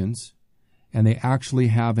Christians, and they actually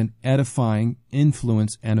have an edifying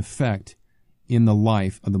influence and effect in the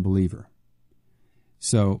life of the believer.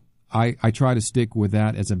 So I try to stick with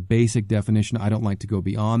that as a basic definition. I don't like to go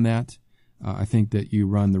beyond that. I think that you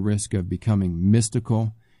run the risk of becoming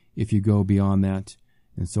mystical if you go beyond that,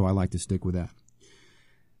 and so I like to stick with that.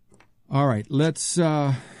 All right, let's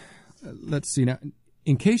see now.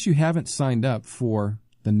 In case you haven't signed up for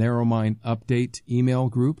the Narrow Mind Update email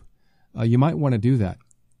group, you might want to do that.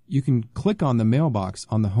 You can click on the mailbox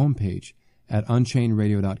on the homepage at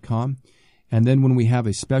unchainedradio.com. And then when we have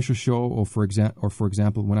a special show, or for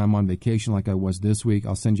example, when I'm on vacation like I was this week,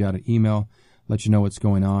 I'll send you out an email, let you know what's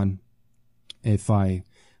going on. If I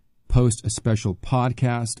post a special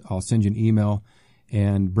podcast, I'll send you an email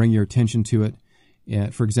and bring your attention to it.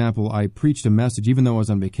 And for example, I preached a message, even though I was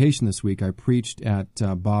on vacation this week, I preached at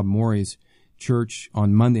Bob Morey's church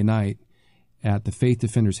on Monday night at the Faith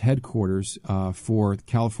Defenders headquarters for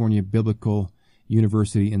California Biblical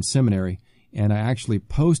University and Seminary. And I actually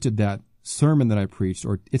posted that sermon that I preached,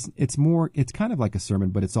 or it's kind of like a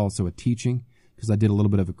sermon, but it's also a teaching, because I did a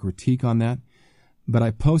little bit of a critique on that. But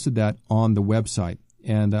I posted that on the website,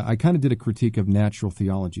 and I kind of did a critique of natural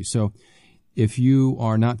theology. So if you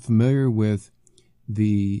are not familiar with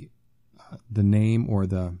the name or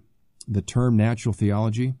the term natural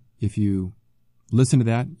theology, if you listen to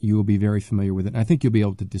that, you will be very familiar with it. And I think you'll be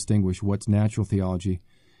able to distinguish what's natural theology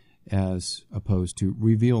as opposed to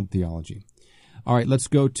revealed theology. All right, let's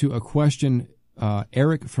go to a question.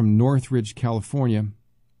 Eric from Northridge, California,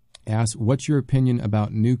 asks, what's your opinion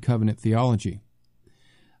about New Covenant theology?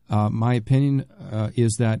 My opinion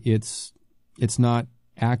is that it's not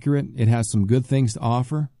accurate. It has some good things to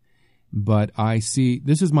offer, but I see,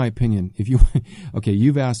 this is my opinion.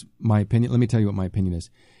 You've asked my opinion. Let me tell you what my opinion is.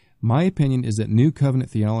 My opinion is that New Covenant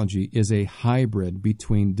theology is a hybrid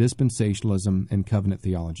between dispensationalism and covenant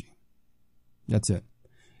theology. That's it.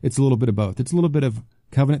 It's a little bit of both. It's a little bit of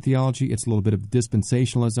covenant theology. It's a little bit of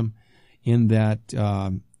dispensationalism, in that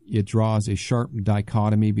it draws a sharp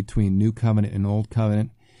dichotomy between New Covenant and Old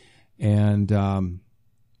Covenant. And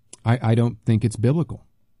I don't think it's biblical.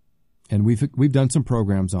 And we've done some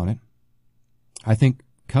programs on it. I think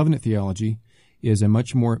covenant theology is a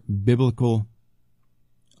much more biblical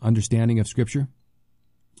understanding of Scripture,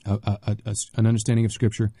 an understanding of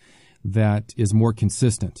Scripture that is more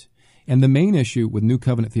consistent. And the main issue with New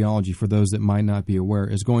Covenant theology, for those that might not be aware,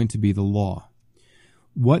 is going to be the law.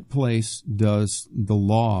 What place does the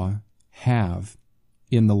law have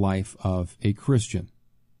in the life of a Christian?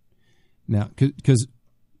 Now, because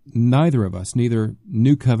neither of us, neither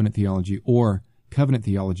New Covenant theology or Covenant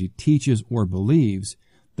theology, teaches or believes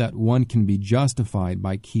that one can be justified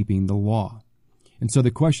by keeping the law. And so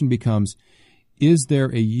the question becomes, is there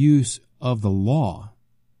a use of the law,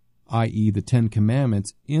 i.e. the Ten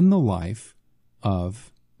Commandments, in the life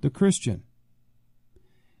of the Christian?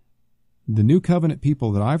 The New Covenant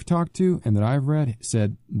people that I've talked to and that I've read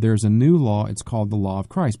said there's a new law, it's called the law of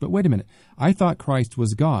Christ. But wait a minute, I thought Christ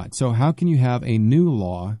was God. So how can you have a new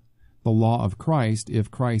law, the law of Christ, if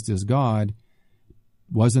Christ is God?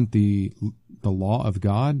 Wasn't the law of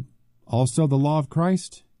God also the law of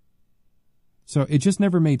Christ? So it just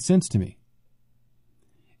never made sense to me.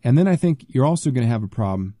 And then I think you're also going to have a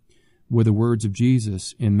problem with the words of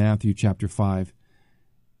Jesus in Matthew chapter 5,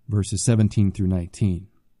 verses 17 through 19.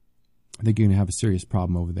 I think you're going to have a serious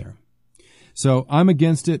problem over there. So I'm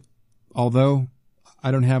against it, although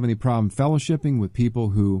I don't have any problem fellowshipping with people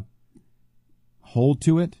who hold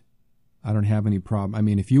to it. I don't have any problem. I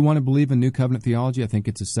mean, if you want to believe in New Covenant theology, I think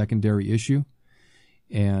it's a secondary issue.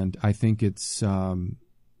 And I think it's,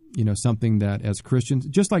 something that as Christians,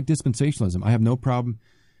 just like dispensationalism, I have no problem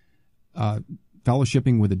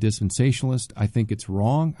fellowshipping with a dispensationalist. I think it's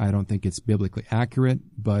wrong. I don't think it's biblically accurate.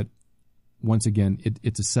 But once again,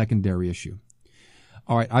 it's a secondary issue.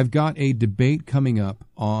 All right, I've got a debate coming up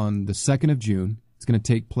on the 2nd of June. It's going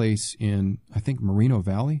to take place in, I think, Moreno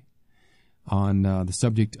Valley, on the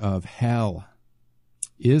subject of hell.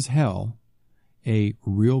 Is hell a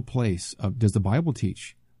real place does the Bible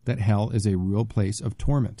teach that hell is a real place of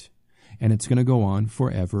torment? And it's going to go on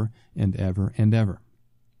forever and ever and ever.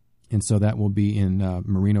 And so that will be in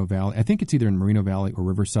Moreno Valley. I think it's either in Moreno Valley or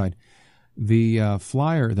Riverside. The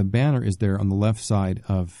flyer, the banner is there on the left side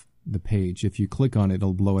of the page. If you click on it,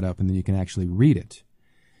 it'll blow it up, and then you can actually read it.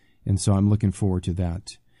 And so I'm looking forward to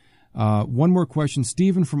that. One more question.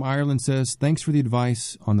 Stephen from Ireland says, thanks for the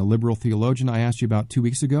advice on the liberal theologian I asked you about 2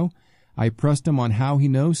 weeks ago. I pressed him on how he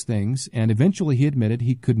knows things, and eventually he admitted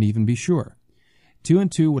he couldn't even be sure. 2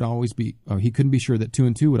 and 2 would always be, he couldn't be sure that 2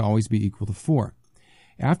 and 2 would always be equal to 4.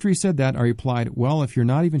 After he said that, I replied, well, if you're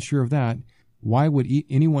not even sure of that, why would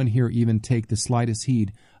anyone here even take the slightest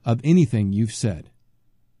heed of anything you've said?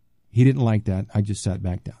 He didn't like that. I just sat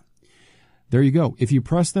back down. There you go. If you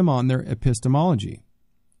press them on their epistemology,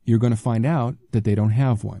 you're going to find out that they don't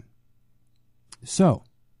have one. So,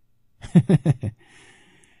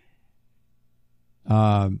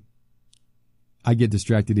 I get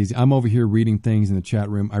distracted easy. I'm over here reading things in the chat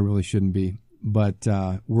room. I really shouldn't be. But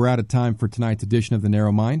we're out of time for tonight's edition of The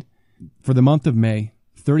Narrow Mind. For the month of May,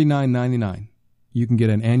 $39.99. You can get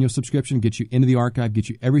an annual subscription, get you into the archive, get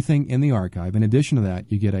you everything in the archive. In addition to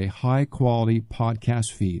that, you get a high-quality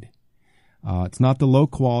podcast feed. It's not the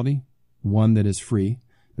low-quality one that is free,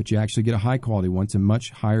 but you actually get a high-quality one. It's a much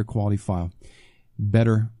higher-quality file.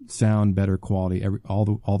 Better sound, better quality,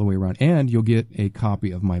 all the way around. And you'll get a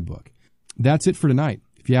copy of my book. That's it for tonight.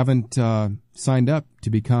 If you haven't signed up to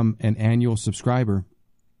become an annual subscriber,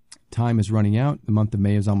 time is running out. The month of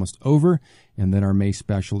May is almost over, and then our May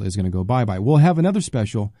special is going to go bye-bye. We'll have another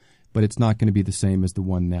special, but it's not going to be the same as the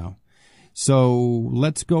one now. So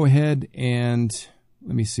let's go ahead and,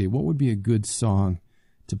 let me see, what would be a good song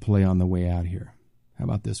to play on the way out here? How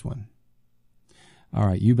about this one? All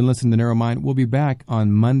right, you've been listening to Narrow Mind. We'll be back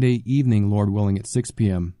on Monday evening, Lord willing, at 6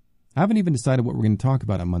 p.m. I haven't even decided what we're going to talk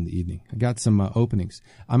about on Monday evening. I got some openings.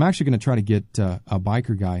 I'm actually going to try to get a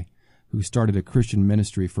biker guy who started a Christian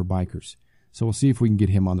ministry for bikers. So we'll see if we can get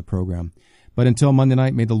him on the program. But until Monday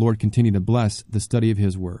night, may the Lord continue to bless the study of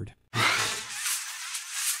His Word.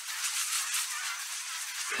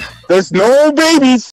 There's no babies.